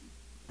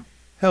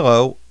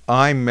Hello,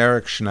 I'm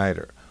Merrick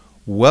Schneider.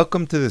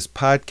 Welcome to this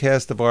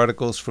podcast of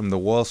articles from the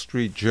Wall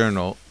Street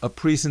Journal, a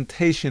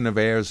presentation of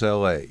Ayers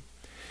LA.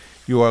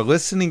 You are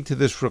listening to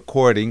this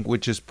recording,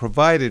 which is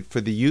provided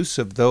for the use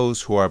of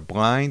those who are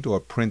blind or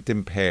print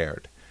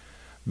impaired.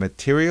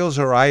 Materials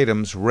or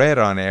items read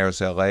on Ayers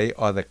LA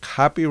are the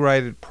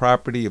copyrighted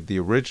property of the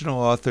original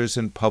authors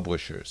and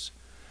publishers.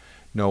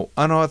 No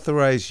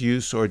unauthorized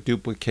use or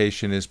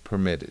duplication is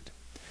permitted.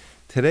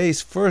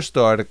 Today's first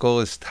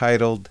article is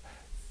titled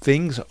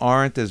Things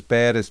Aren't as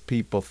Bad as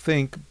People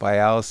Think by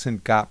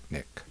Alison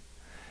Gopnik.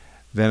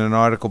 Then an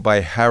article by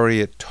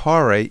Harriet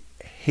Torre,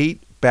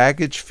 Hate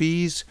Baggage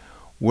Fees?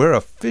 Wear a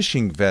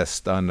fishing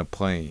vest on the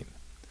plane.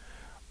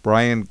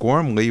 Brian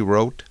Gormley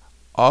wrote,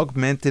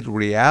 Augmented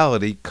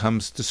Reality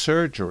Comes to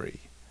Surgery.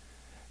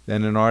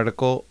 Then an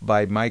article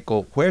by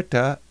Michael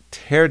Huerta,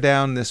 Tear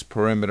Down This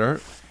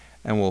Perimeter,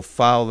 and we'll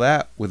follow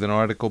that with an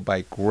article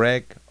by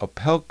Greg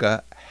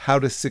Opelka, How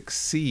to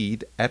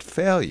Succeed at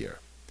Failure.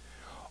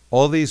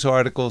 All these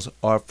articles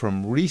are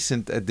from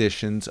recent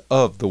editions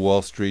of the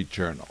Wall Street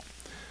Journal.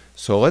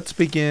 So let's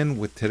begin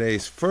with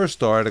today's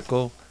first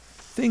article,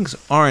 Things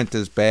Aren't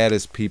as Bad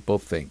as People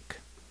Think.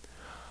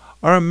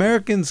 Are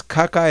Americans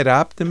cockeyed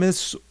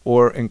optimists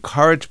or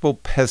incorrigible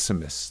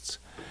pessimists?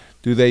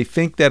 Do they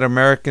think that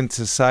American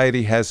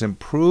society has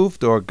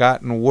improved or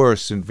gotten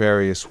worse in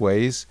various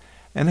ways?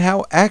 And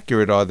how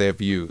accurate are their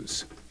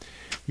views?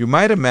 You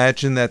might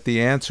imagine that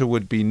the answer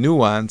would be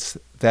nuanced,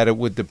 that it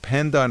would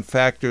depend on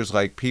factors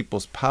like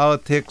people's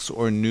politics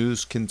or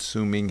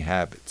news-consuming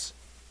habits.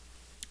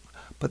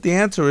 But the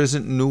answer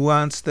isn't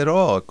nuanced at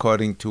all,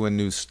 according to a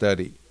new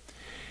study.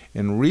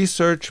 In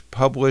research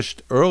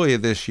published earlier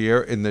this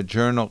year in the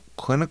journal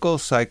Clinical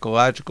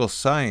Psychological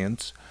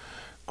Science,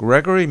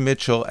 Gregory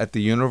Mitchell at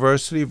the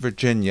University of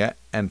Virginia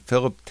and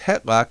Philip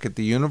Tetlock at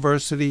the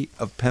University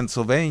of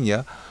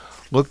Pennsylvania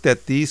looked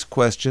at these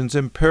questions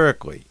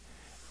empirically.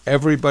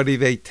 Everybody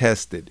they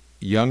tested,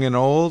 young and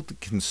old,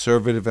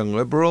 conservative and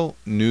liberal,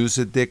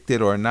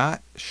 news-addicted or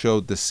not,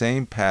 showed the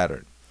same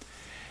pattern.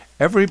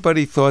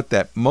 Everybody thought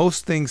that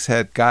most things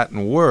had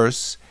gotten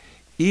worse,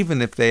 even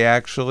if they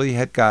actually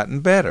had gotten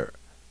better.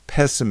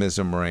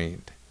 Pessimism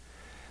reigned.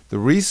 The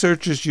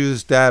researchers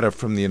used data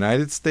from the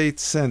United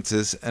States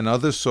Census and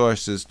other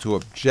sources to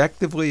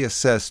objectively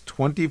assess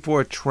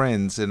 24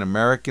 trends in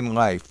American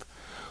life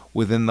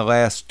within the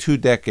last 2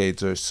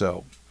 decades or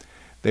so.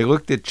 They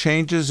looked at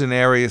changes in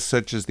areas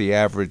such as the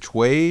average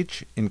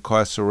wage,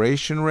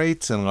 incarceration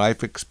rates, and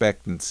life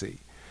expectancy.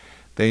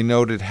 They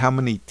noted how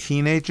many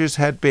teenagers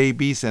had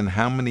babies and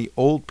how many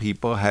old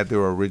people had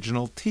their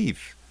original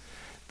teeth.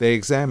 They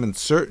examined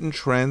certain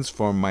trends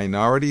for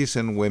minorities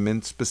and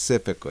women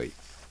specifically.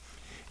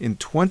 In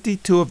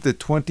 22 of the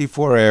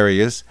 24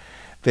 areas,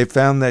 they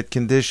found that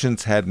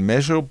conditions had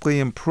measurably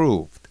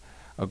improved.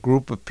 A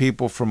group of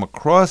people from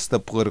across the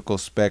political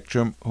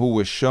spectrum who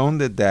were shown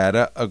the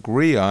data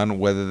agree on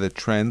whether the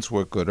trends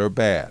were good or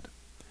bad.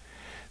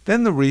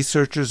 Then the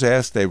researchers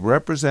asked a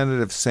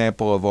representative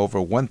sample of over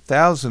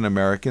 1,000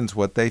 Americans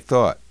what they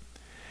thought.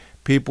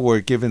 People were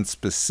given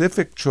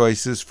specific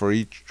choices for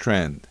each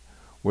trend.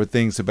 Were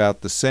things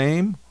about the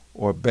same,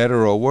 or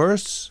better or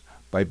worse,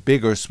 by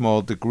big or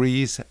small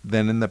degrees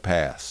than in the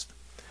past?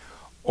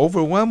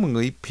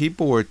 Overwhelmingly,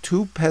 people were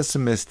too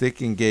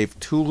pessimistic and gave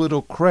too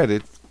little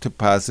credit to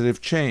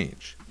positive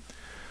change.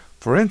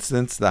 For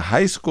instance, the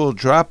high school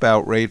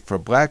dropout rate for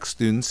black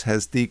students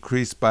has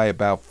decreased by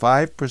about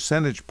 5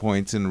 percentage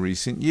points in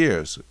recent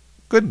years.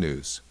 Good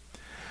news.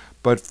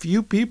 But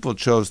few people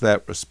chose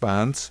that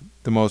response.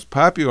 The most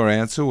popular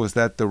answer was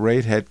that the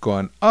rate had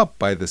gone up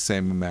by the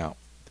same amount.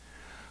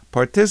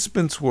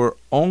 Participants were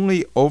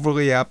only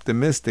overly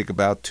optimistic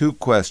about 2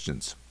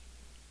 questions,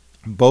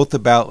 both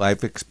about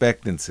life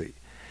expectancy.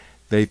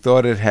 They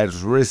thought it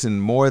has risen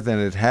more than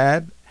it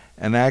had,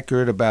 and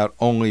accurate about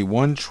only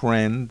one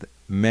trend,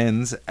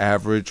 men's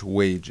average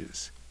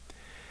wages.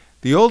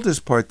 The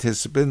oldest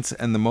participants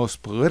and the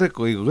most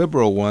politically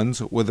liberal ones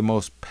were the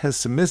most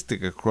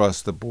pessimistic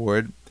across the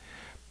board,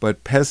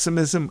 but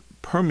pessimism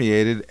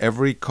permeated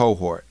every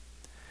cohort.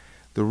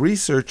 The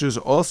researchers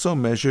also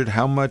measured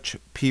how much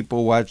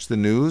people watched the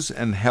news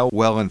and how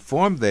well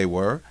informed they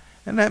were,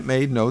 and that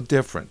made no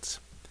difference.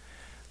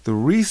 The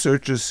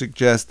researchers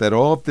suggest that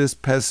all of this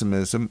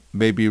pessimism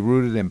may be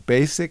rooted in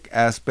basic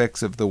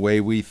aspects of the way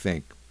we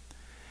think.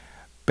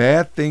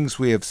 Bad things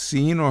we have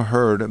seen or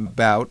heard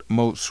about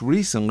most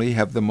recently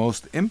have the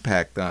most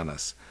impact on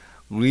us,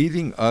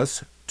 leading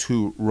us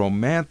to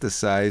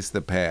romanticize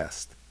the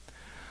past.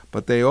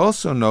 But they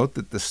also note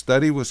that the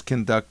study was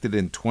conducted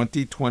in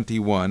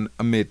 2021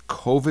 amid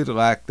COVID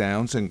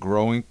lockdowns and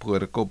growing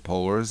political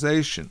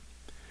polarization.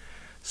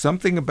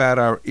 Something about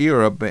our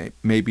era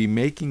may be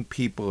making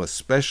people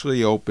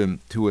especially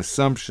open to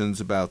assumptions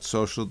about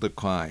social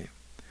decline.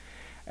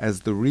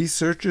 As the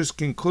researchers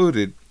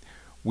concluded,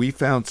 we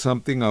found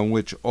something on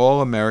which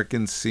all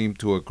Americans seem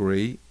to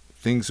agree: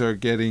 things are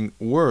getting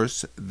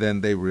worse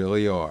than they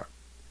really are.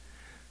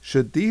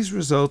 Should these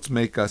results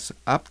make us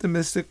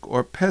optimistic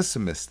or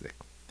pessimistic?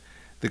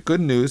 The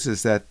good news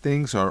is that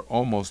things are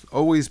almost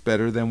always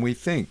better than we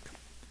think.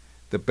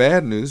 The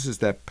bad news is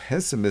that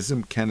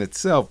pessimism can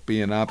itself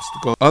be an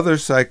obstacle. Other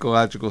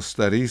psychological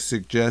studies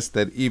suggest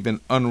that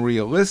even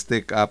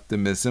unrealistic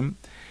optimism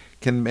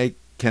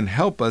can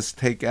help us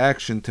take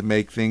action to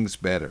make things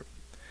better.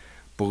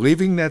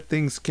 Believing that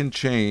things can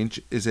change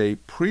is a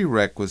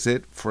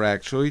prerequisite for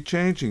actually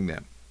changing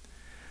them.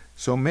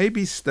 So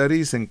maybe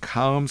studies and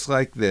columns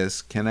like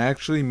this can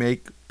actually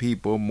make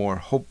people more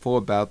hopeful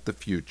about the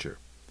future.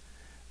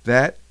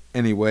 That,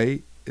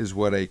 anyway, is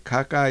what a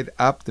cockeyed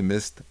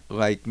optimist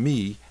like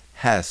me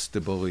has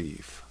to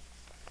believe.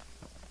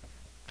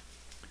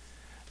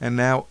 And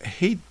now,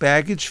 hate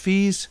baggage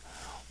fees?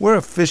 Wear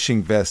a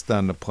fishing vest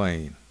on the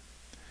plane.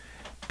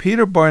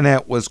 Peter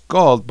Barnett was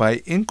galled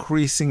by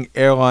increasing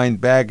airline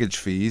baggage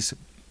fees,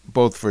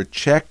 both for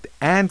checked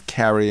and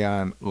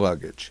carry-on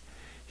luggage.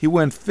 He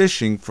went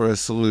fishing for a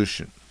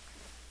solution.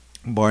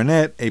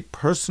 Barnett, a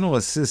personal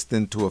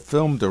assistant to a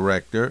film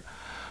director,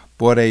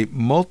 bought a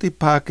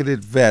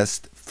multi-pocketed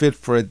vest fit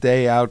for a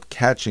day out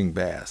catching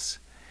bass.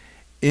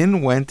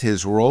 In went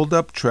his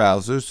rolled-up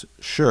trousers,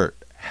 shirt,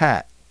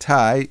 hat,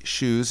 tie,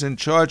 shoes, and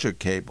charger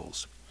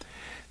cables.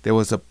 There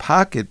was a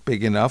pocket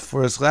big enough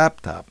for his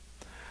laptop.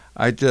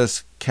 I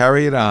just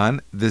carry it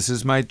on. This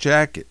is my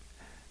jacket.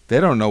 They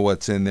don't know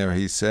what's in there,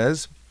 he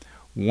says.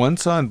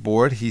 Once on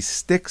board, he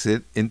sticks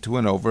it into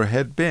an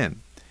overhead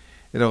bin.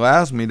 It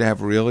allows me to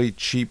have really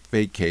cheap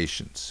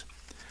vacations.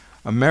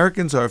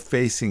 Americans are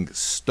facing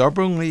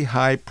stubbornly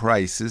high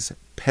prices,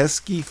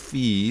 pesky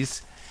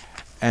fees,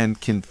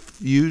 and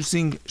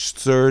confusing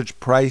surge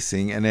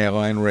pricing and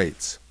airline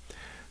rates.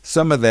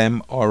 Some of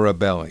them are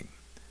rebelling.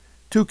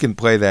 Two can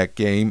play that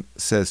game,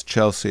 says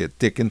Chelsea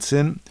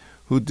Dickinson,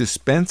 who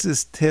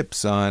dispenses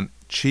tips on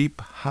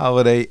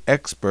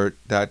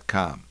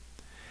cheapholidayexpert.com.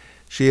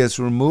 She has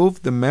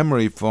removed the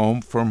memory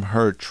foam from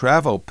her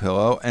travel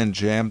pillow and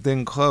jammed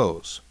in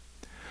clothes.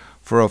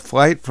 For a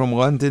flight from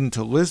London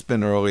to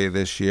Lisbon earlier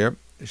this year,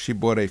 she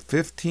bought a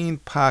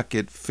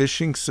 15-pocket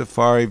fishing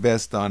safari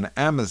vest on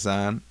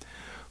Amazon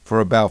for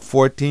about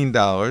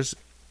 $14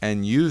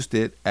 and used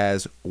it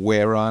as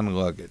wear-on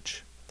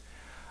luggage.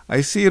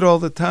 I see it all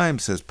the time,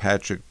 says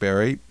Patrick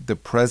Berry, the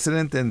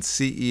president and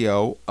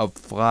CEO of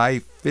Fly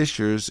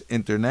Fishers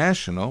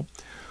International,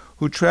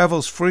 who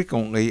travels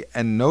frequently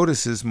and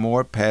notices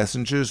more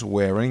passengers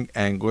wearing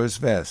angler's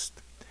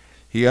vest.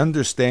 He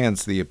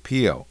understands the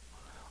appeal.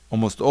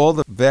 Almost all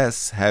the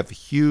vests have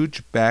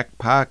huge back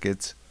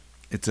pockets.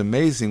 It's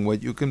amazing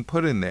what you can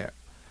put in there.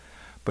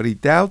 But he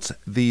doubts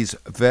these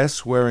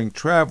vest-wearing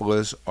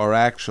travelers are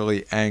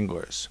actually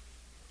anglers.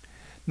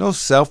 No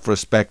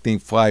self-respecting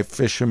fly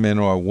fisherman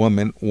or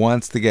woman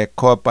wants to get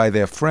caught by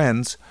their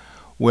friends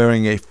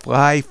wearing a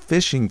fly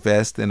fishing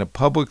vest in a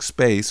public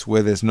space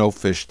where there's no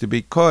fish to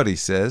be caught, he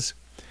says.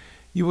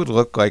 You would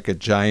look like a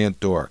giant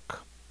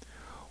dork.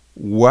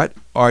 What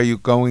are you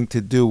going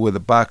to do with a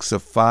box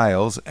of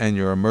files and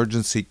your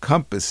emergency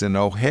compass in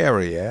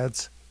O'Hare, he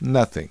adds?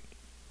 Nothing.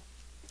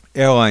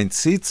 Airline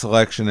seat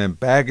selection and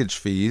baggage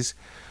fees,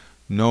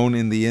 known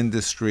in the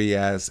industry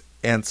as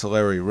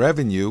ancillary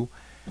revenue,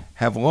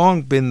 have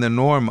long been the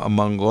norm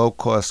among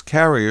low-cost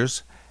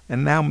carriers,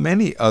 and now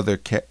many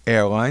other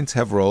airlines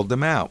have rolled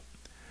them out.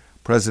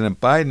 President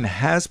Biden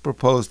has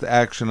proposed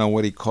action on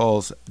what he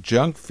calls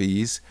junk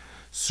fees,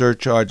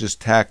 surcharges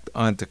tacked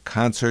onto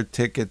concert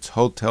tickets,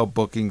 hotel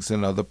bookings,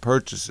 and other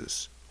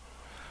purchases.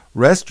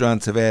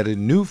 Restaurants have added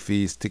new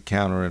fees to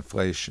counter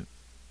inflation.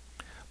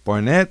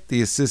 Barnett,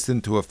 the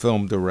assistant to a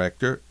film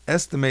director,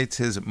 estimates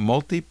his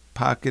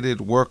multi-pocketed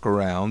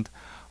workaround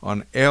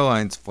on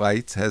airlines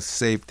flights has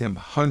saved him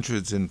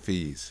hundreds in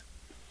fees.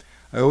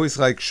 I always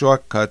like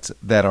shortcuts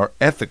that are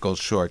ethical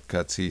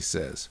shortcuts, he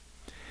says.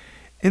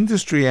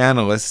 Industry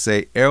analysts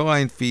say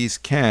airline fees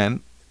can,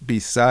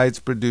 besides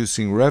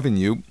producing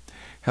revenue,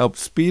 help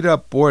speed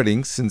up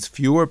boarding since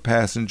fewer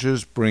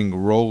passengers bring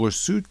roller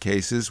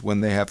suitcases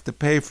when they have to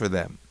pay for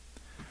them.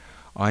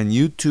 On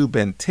YouTube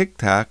and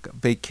TikTok,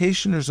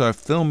 vacationers are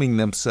filming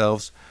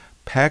themselves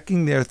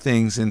packing their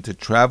things into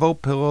travel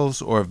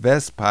pillows or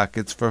vest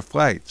pockets for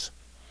flights.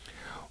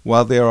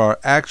 While there are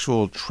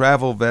actual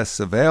travel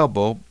vests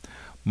available,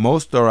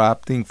 most are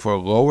opting for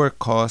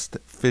lower-cost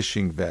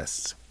fishing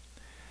vests.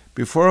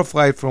 Before a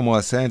flight from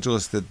Los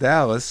Angeles to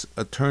Dallas,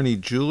 attorney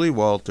Julie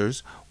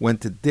Walters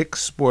went to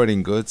Dick's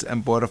Sporting Goods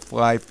and bought a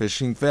fly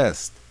fishing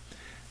vest,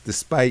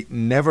 despite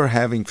never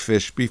having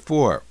fished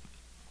before.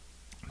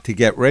 To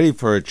get ready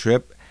for a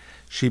trip,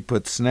 she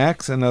put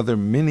snacks and other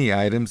mini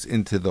items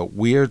into the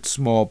weird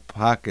small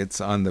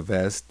pockets on the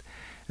vest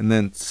and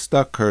then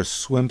stuck her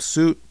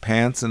swimsuit,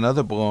 pants, and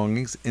other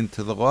belongings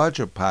into the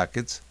larger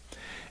pockets,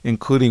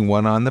 including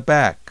one on the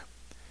back.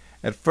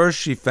 At first,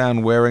 she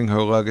found wearing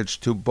her luggage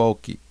too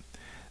bulky.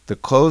 The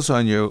clothes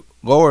on your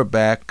lower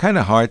back kind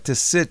of hard to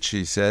sit,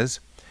 she says.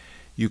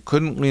 You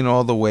couldn't lean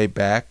all the way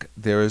back.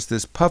 There is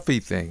this puffy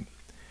thing.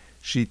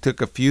 She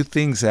took a few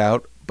things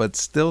out, but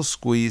still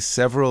squeezed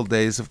several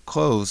days of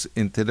clothes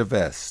into the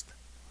vest.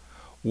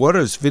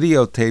 Waters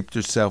videotaped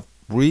herself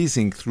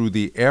breezing through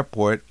the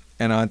airport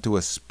and onto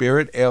a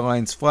Spirit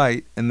Airlines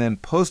flight and then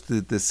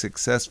posted the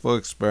successful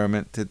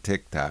experiment to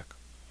TikTok.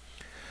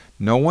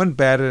 No one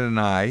batted an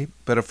eye,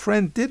 but a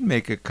friend did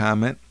make a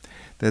comment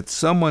that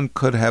someone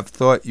could have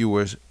thought you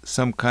were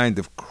some kind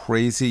of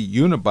crazy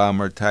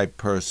Unabomber type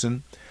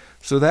person,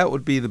 so that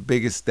would be the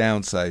biggest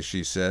downside,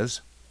 she says.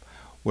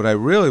 What I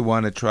really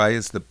want to try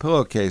is the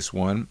pillowcase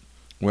one,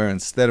 where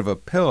instead of a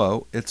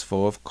pillow, it's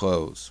full of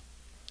clothes.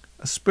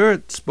 A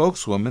Spirit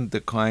spokeswoman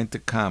declined to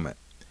comment.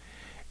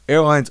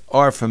 Airlines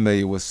are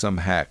familiar with some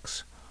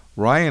hacks.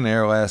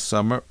 Ryanair last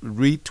summer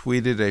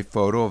retweeted a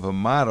photo of a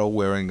model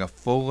wearing a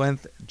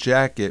full-length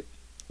jacket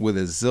with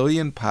a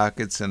zillion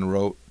pockets and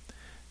wrote,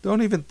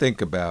 "Don't even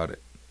think about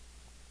it."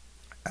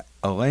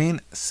 Elaine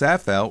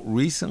Safel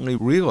recently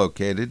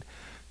relocated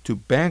to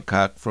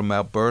Bangkok from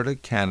Alberta,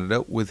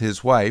 Canada with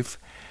his wife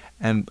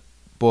and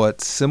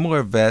bought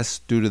similar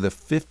vests due to the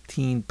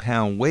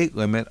 15-pound weight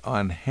limit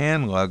on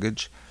hand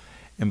luggage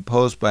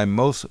imposed by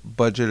most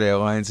budget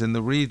airlines in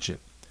the region.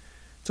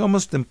 It's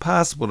almost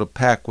impossible to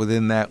pack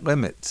within that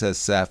limit, says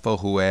Safel,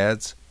 who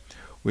adds,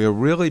 "We are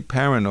really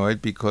paranoid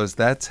because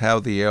that's how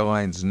the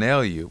airlines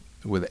nail you,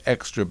 with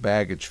extra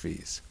baggage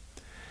fees."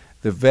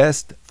 The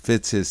vest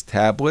fits his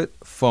tablet,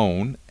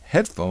 phone,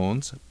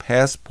 headphones,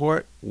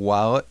 passport,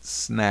 wallet,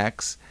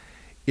 snacks,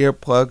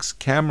 earplugs,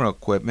 camera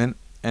equipment,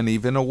 and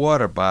even a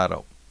water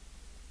bottle.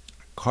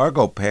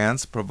 Cargo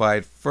pants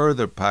provide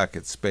further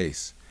pocket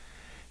space.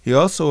 He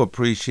also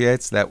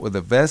appreciates that with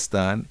a vest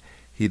on,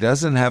 he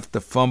doesn't have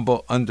to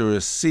fumble under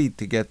his seat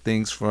to get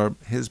things from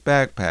his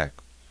backpack.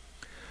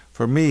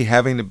 For me,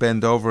 having to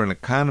bend over in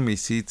economy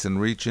seats and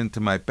reach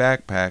into my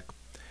backpack,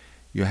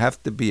 you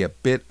have to be a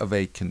bit of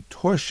a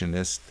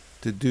contortionist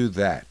to do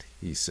that,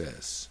 he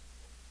says.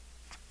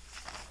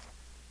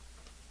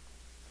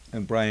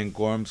 And Brian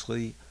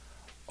Gormsley,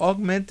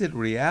 augmented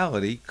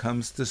reality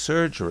comes to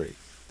surgery.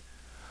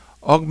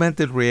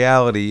 Augmented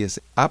reality is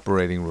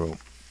operating room.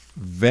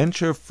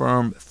 Venture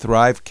firm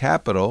Thrive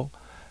Capital,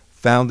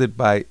 founded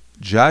by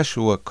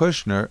Joshua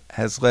Kushner,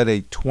 has led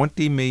a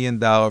 $20 million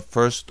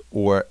first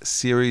or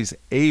Series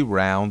A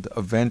round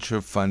of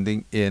venture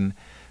funding in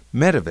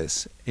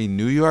Medivis, a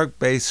New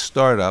York-based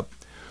startup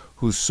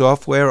whose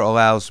software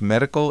allows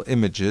medical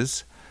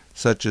images,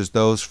 such as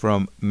those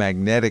from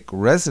magnetic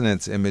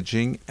resonance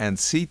imaging and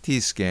CT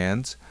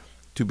scans,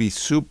 to be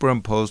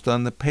superimposed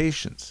on the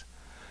patients.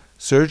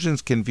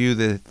 Surgeons can view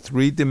the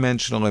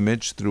three-dimensional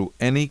image through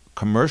any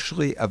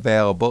commercially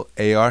available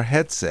AR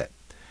headset,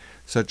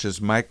 such as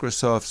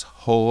Microsoft's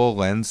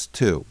HoloLens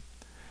 2.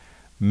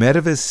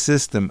 Medivis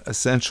system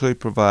essentially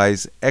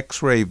provides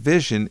X-ray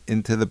vision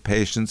into the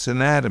patient's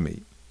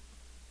anatomy,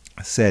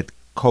 said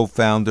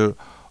co-founder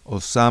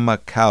Osama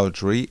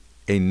Chowdhury,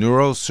 a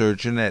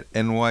neurosurgeon at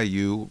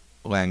NYU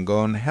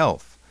Langone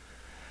Health.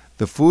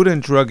 The Food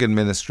and Drug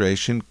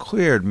Administration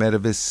cleared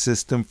Medivis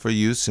system for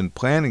use in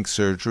planning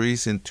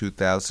surgeries in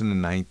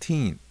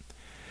 2019.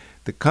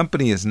 The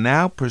company is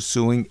now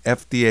pursuing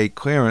FDA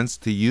clearance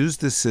to use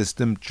the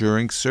system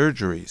during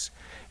surgeries,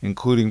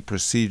 including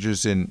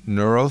procedures in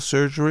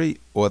neurosurgery,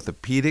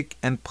 orthopedic,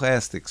 and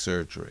plastic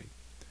surgery.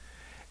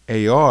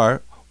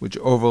 AR, which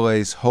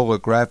overlays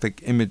holographic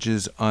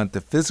images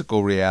onto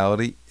physical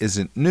reality,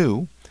 isn't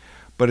new,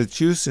 but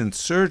its use in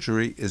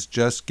surgery is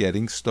just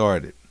getting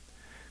started.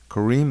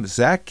 Kareem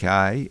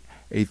Zakai,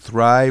 a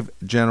Thrive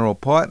general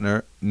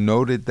partner,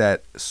 noted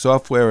that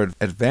software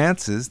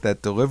advances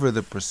that deliver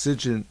the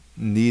precision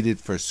needed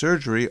for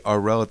surgery are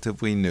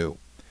relatively new,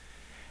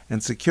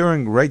 and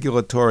securing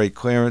regulatory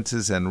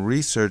clearances and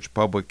research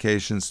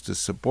publications to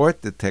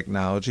support the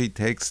technology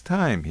takes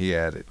time, he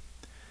added.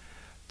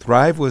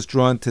 Thrive was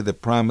drawn to the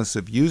promise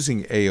of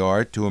using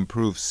AR to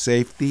improve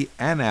safety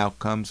and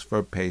outcomes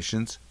for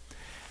patients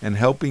and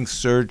helping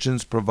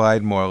surgeons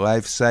provide more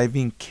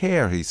life-saving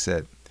care, he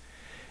said.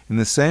 In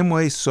the same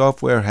way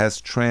software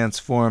has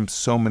transformed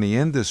so many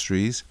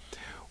industries,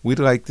 we'd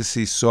like to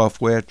see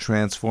software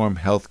transform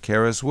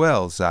healthcare as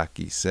well,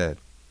 Zaki said.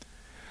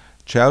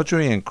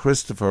 Chowdhury and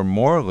Christopher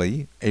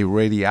Morley, a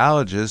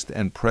radiologist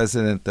and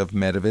president of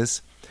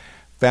Medivis,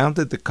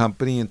 founded the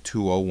company in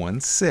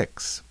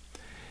 2016.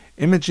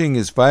 Imaging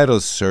is vital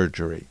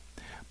surgery,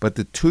 but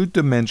the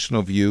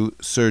two-dimensional view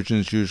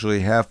surgeons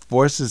usually have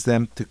forces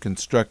them to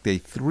construct a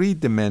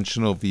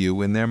three-dimensional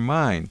view in their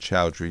mind,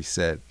 Chowdhury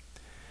said.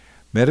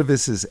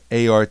 Medivis's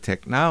AR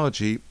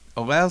technology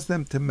allows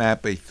them to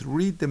map a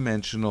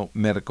three-dimensional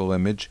medical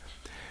image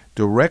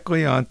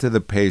directly onto the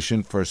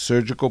patient for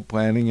surgical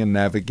planning and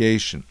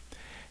navigation,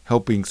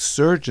 helping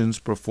surgeons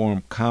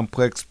perform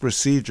complex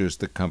procedures,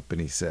 the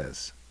company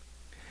says.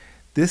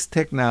 This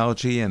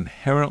technology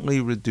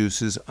inherently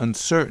reduces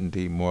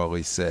uncertainty,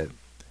 Morley said.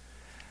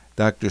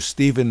 Dr.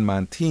 Stephen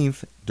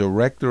Monteith,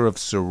 director of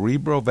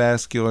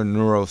cerebrovascular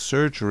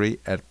neurosurgery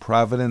at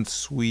Providence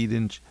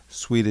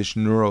Swedish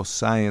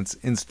Neuroscience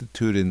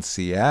Institute in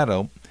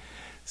Seattle,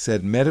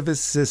 said Medivis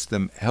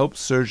system helps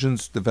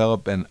surgeons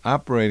develop an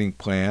operating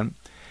plan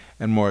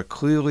and more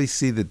clearly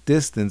see the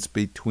distance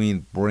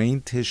between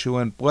brain tissue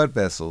and blood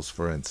vessels,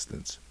 for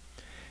instance.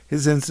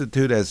 His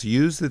institute has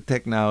used the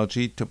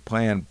technology to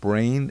plan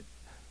brain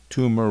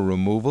tumor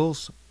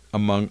removals,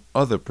 among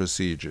other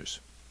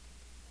procedures.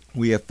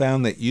 We have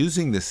found that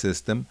using the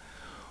system,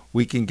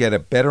 we can get a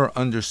better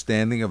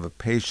understanding of a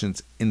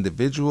patient's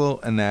individual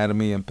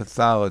anatomy and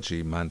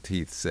pathology,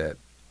 Monteith said.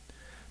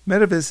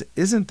 Medivis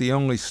isn't the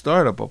only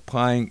startup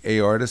applying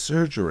AR to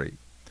surgery.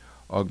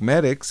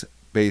 Augmedix,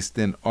 based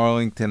in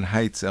Arlington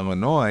Heights,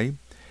 Illinois,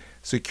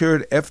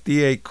 secured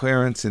FDA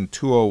clearance in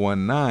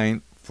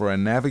 2019 for a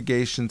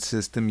navigation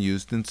system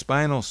used in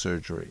spinal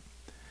surgery.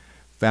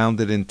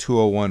 Founded in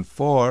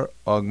 2014,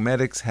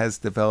 Augmedix has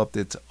developed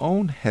its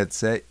own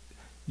headset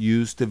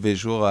used to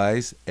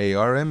visualize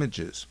AR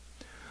images.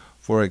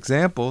 For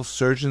example,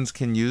 surgeons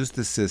can use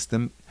the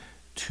system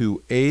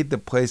to aid the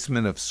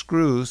placement of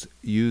screws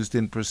used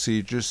in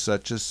procedures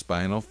such as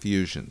spinal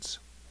fusions.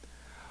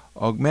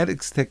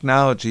 Augmedix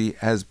technology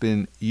has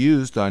been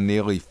used on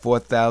nearly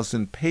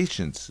 4,000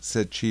 patients,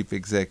 said Chief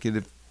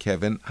Executive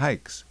Kevin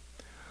Hykes.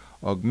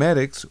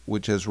 Augmedix,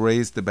 which has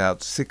raised about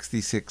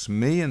 $66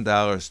 million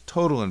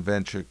total in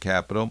venture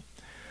capital,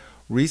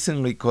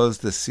 recently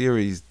closed the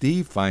Series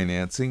D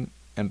financing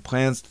and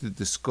plans to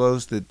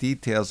disclose the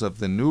details of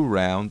the new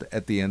round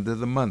at the end of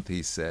the month,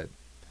 he said.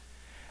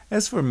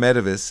 As for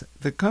Medivis,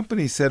 the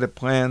company said it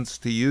plans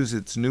to use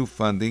its new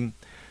funding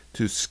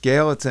to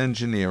scale its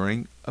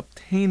engineering,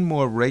 obtain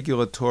more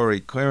regulatory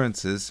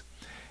clearances,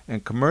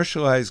 and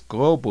commercialize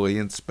globally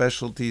in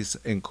specialties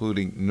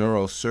including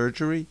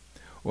neurosurgery,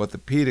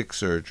 orthopedic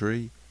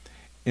surgery,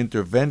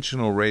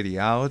 interventional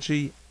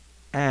radiology,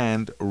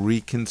 and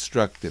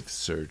reconstructive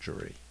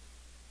surgery.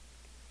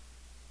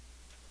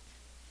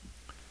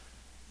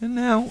 And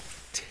now,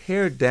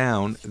 tear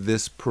down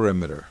this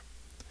perimeter.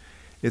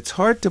 It's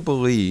hard to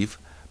believe,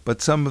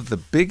 but some of the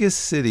biggest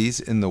cities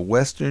in the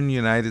western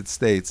United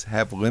States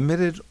have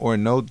limited or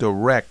no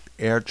direct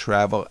air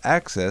travel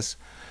access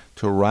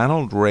to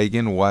Ronald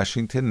Reagan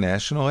Washington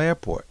National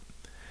Airport.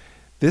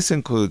 This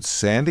includes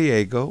San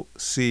Diego,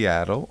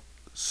 Seattle,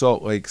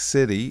 Salt Lake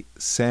City,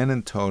 San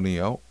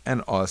Antonio,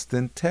 and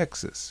Austin,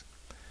 Texas.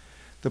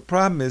 The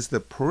problem is the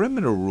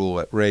perimeter rule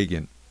at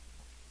Reagan,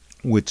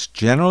 which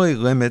generally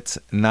limits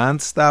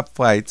nonstop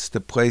flights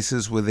to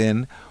places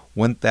within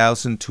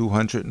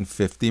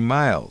 1,250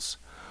 miles,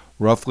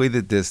 roughly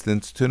the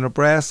distance to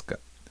Nebraska.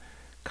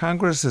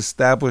 Congress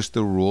established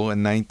the rule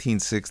in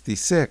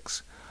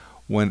 1966,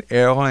 when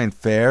airline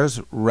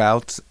fares,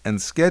 routes, and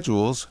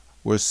schedules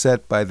were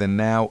set by the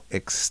now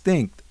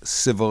extinct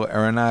Civil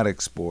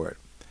Aeronautics Board.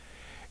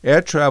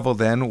 Air travel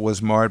then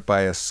was marred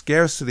by a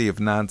scarcity of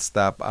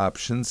nonstop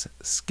options,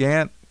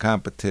 scant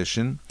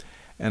competition,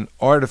 and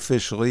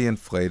artificially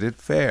inflated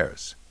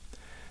fares.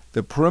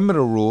 The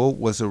perimeter rule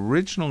was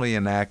originally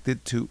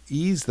enacted to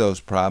ease those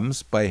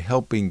problems by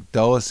helping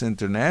Dulles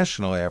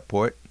International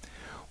Airport,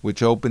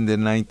 which opened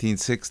in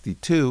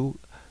 1962,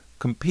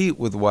 compete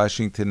with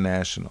Washington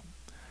National.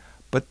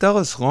 But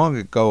Dulles long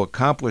ago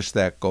accomplished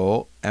that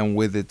goal, and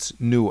with its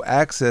new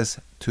access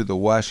to the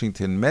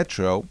Washington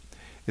Metro,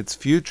 its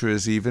future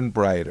is even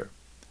brighter.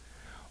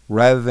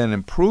 Rather than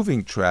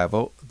improving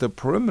travel, the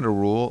perimeter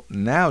rule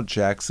now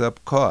jacks up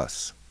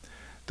costs.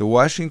 The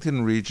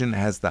Washington region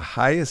has the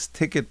highest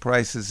ticket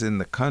prices in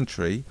the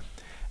country,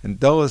 and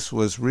Dulles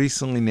was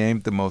recently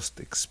named the most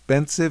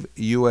expensive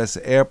U.S.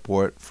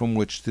 airport from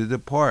which to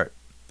depart.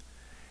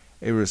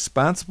 A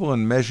responsible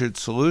and measured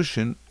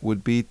solution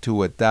would be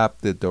to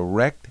adopt the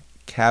Direct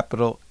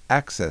Capital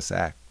Access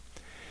Act.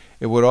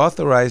 It would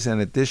authorize an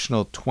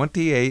additional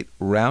 28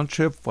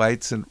 round-trip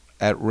flights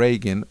at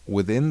Reagan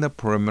within the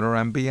perimeter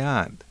and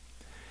beyond.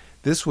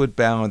 This would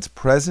balance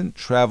present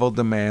travel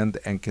demand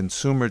and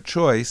consumer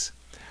choice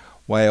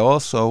while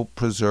also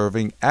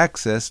preserving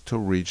access to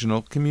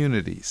regional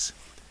communities.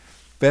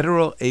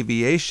 Federal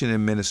Aviation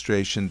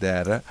Administration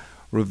data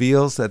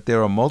reveals that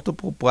there are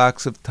multiple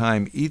blocks of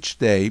time each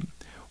day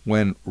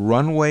when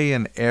runway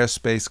and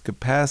airspace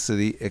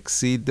capacity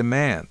exceed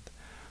demand,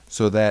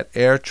 so that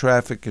air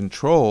traffic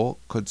control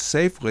could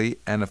safely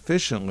and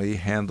efficiently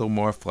handle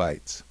more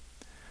flights.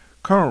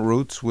 Current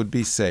routes would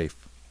be safe.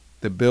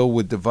 The bill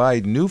would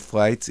divide new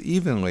flights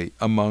evenly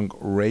among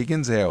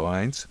Reagan's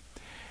airlines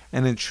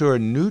and ensure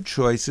new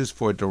choices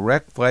for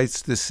direct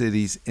flights to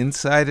cities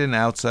inside and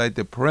outside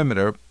the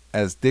perimeter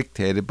as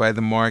dictated by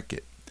the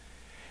market.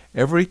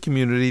 Every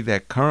community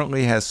that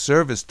currently has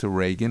service to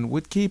Reagan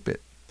would keep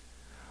it.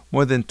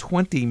 More than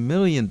 20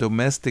 million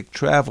domestic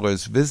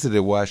travelers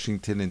visited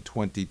Washington in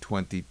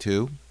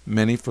 2022,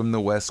 many from the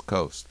West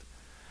Coast.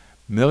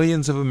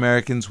 Millions of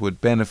Americans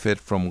would benefit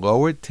from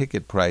lowered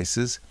ticket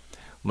prices,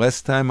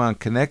 less time on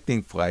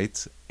connecting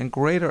flights, and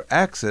greater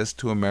access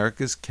to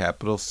America's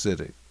capital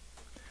city.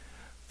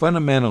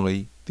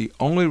 Fundamentally, the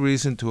only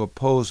reason to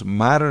oppose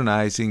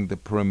modernizing the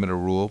perimeter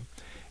rule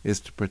is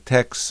to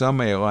protect some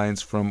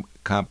airlines from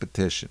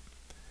competition.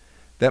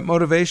 That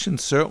motivation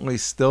certainly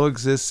still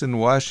exists in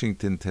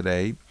Washington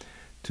today,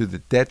 to the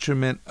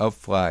detriment of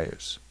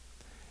flyers.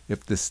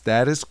 If the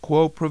status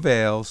quo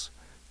prevails,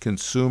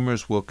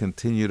 consumers will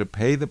continue to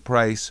pay the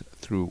price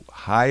through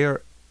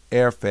higher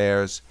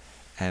airfares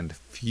and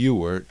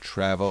fewer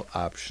travel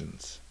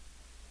options.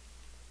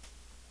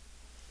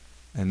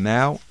 And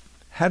now,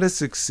 how to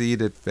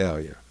succeed at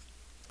failure.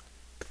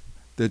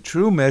 The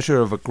true measure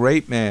of a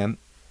great man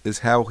is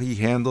how he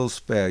handles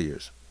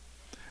failures.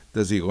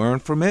 Does he learn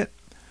from it?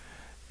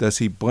 Does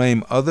he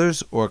blame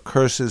others or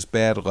curses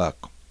bad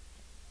luck?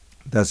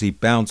 Does he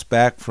bounce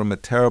back from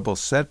a terrible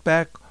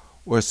setback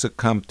or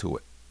succumb to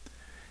it?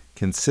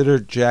 Consider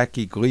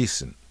Jackie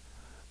Gleason,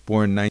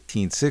 born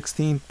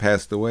 1916,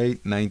 passed away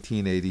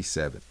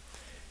 1987.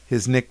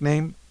 His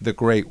nickname, the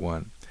Great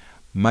One,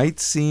 might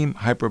seem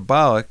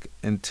hyperbolic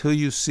until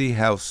you see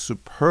how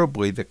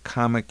superbly the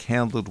comic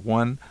handled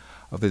one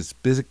of his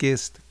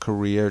biggest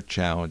career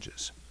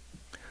challenges.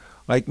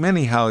 Like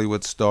many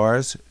Hollywood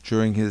stars,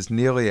 during his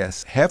nearly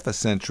half a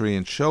century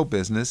in show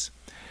business,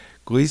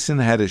 Gleason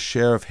had his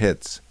share of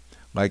hits,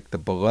 like the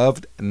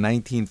beloved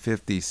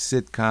 1950s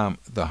sitcom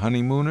The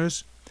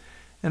Honeymooners,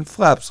 and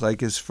flops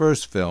like his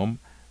first film,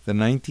 the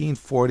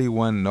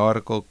 1941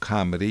 nautical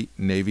comedy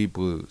Navy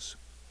Blues.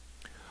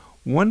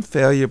 One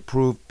failure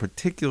proved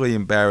particularly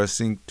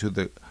embarrassing to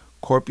the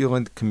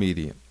corpulent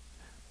comedian,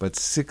 but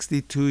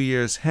 62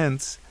 years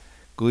hence,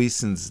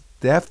 Gleason's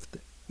deft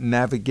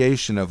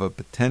navigation of a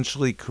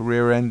potentially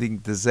career-ending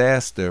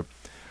disaster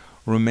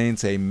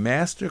remains a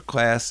master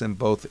class in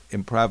both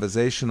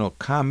improvisational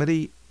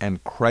comedy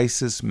and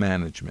crisis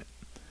management.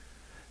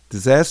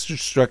 Disaster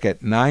struck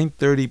at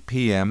 9:30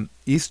 p.m.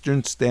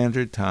 Eastern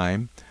Standard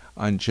Time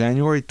on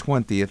January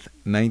 20th,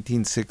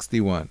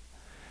 1961,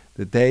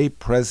 the day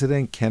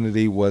President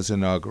Kennedy was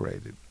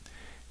inaugurated.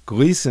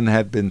 Gleason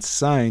had been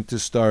signed to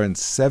star in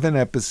 7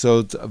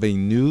 episodes of a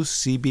new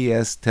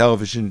CBS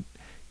television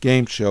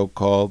game show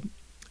called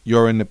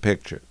You're in the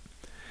Picture.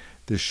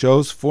 The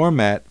show's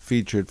format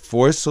featured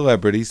 4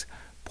 celebrities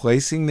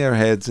placing their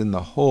heads in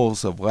the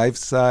holes of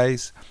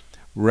life-size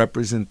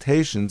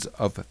representations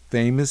of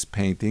famous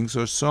paintings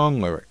or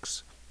song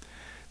lyrics.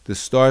 The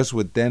stars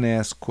would then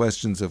ask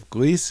questions of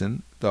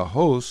Gleason, the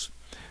host,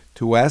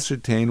 to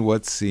ascertain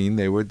what scene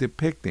they were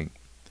depicting.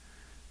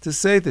 To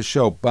say the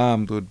show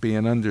bombed would be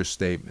an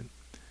understatement.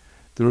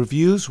 The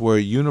reviews were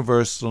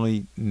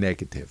universally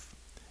negative.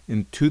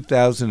 In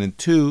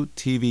 2002,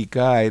 TV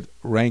Guide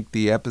ranked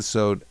the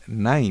episode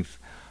 9th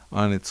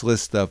on its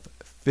list of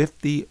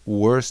 50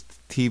 worst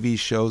TV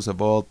shows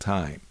of all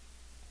time.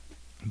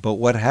 But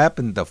what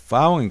happened the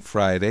following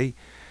Friday,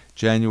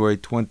 January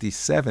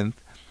 27th,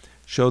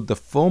 showed the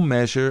full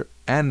measure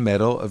and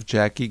mettle of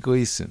Jackie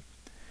Gleason.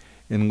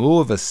 In lieu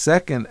of a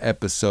second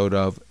episode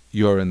of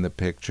You're in the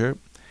Picture,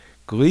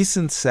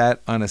 Gleason sat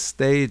on a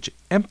stage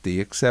empty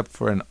except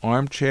for an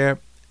armchair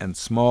and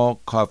small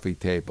coffee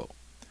table.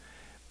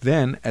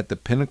 Then, at the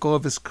pinnacle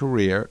of his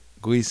career,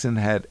 Gleason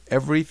had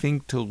everything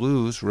to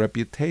lose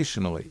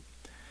reputationally.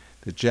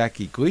 The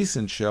Jackie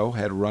Gleason Show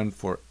had run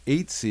for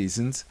 8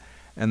 seasons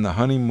and The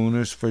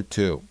Honeymooners for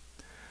 2.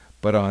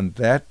 But on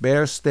that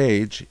bare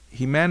stage,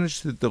 he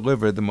managed to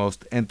deliver the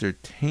most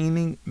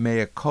entertaining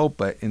mea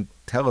culpa in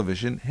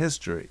television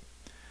history.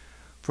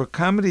 For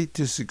comedy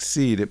to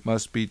succeed, it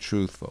must be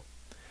truthful.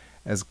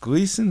 As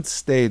Gleason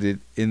stated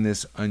in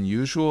this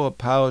unusual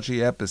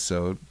apology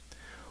episode,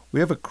 we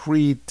have a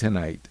creed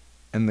tonight,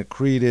 and the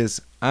creed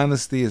is,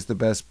 honesty is the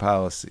best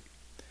policy.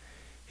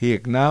 He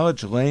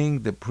acknowledged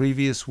laying the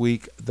previous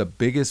week the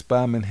biggest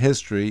bomb in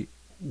history,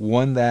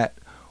 one that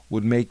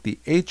would make the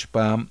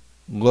H-bomb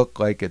look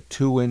like a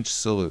 2-inch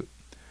salute.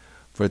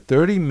 For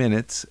 30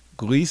 minutes,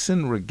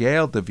 Gleason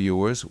regaled the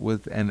viewers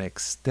with an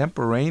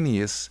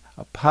extemporaneous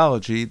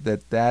apology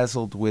that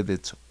dazzled with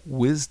its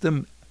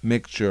wisdom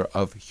mixture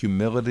of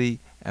humility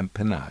and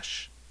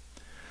panache.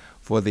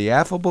 For the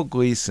affable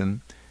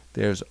Gleason,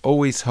 there's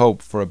always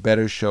hope for a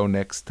better show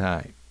next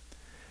time.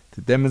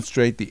 To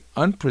demonstrate the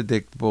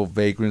unpredictable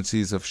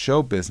vagrancies of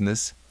show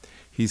business,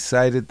 he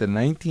cited the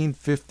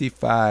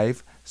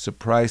 1955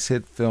 surprise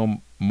hit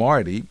film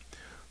Marty,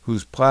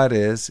 whose plot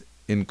is,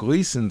 in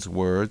Gleason's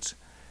words,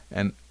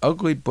 an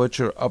ugly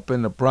butcher up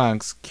in the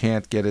Bronx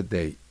can't get a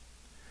date.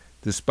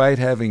 Despite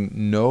having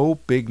no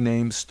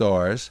big-name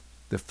stars,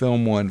 the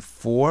film won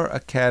 4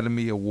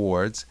 Academy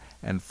Awards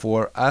and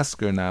 4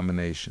 Oscar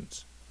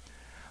nominations.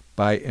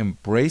 By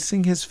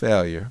embracing his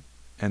failure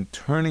and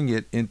turning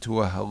it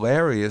into a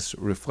hilarious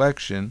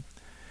reflection,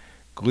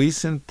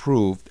 Gleason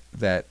proved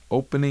that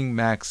opening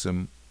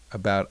maxim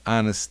about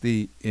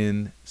honesty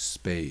in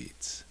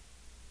spades.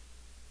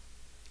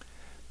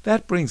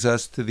 That brings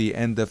us to the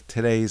end of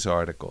today's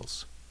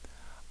articles.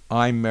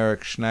 I'm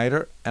Merrick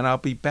Schneider, and I'll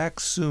be back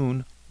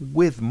soon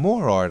with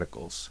more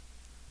articles.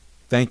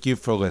 Thank you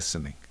for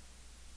listening.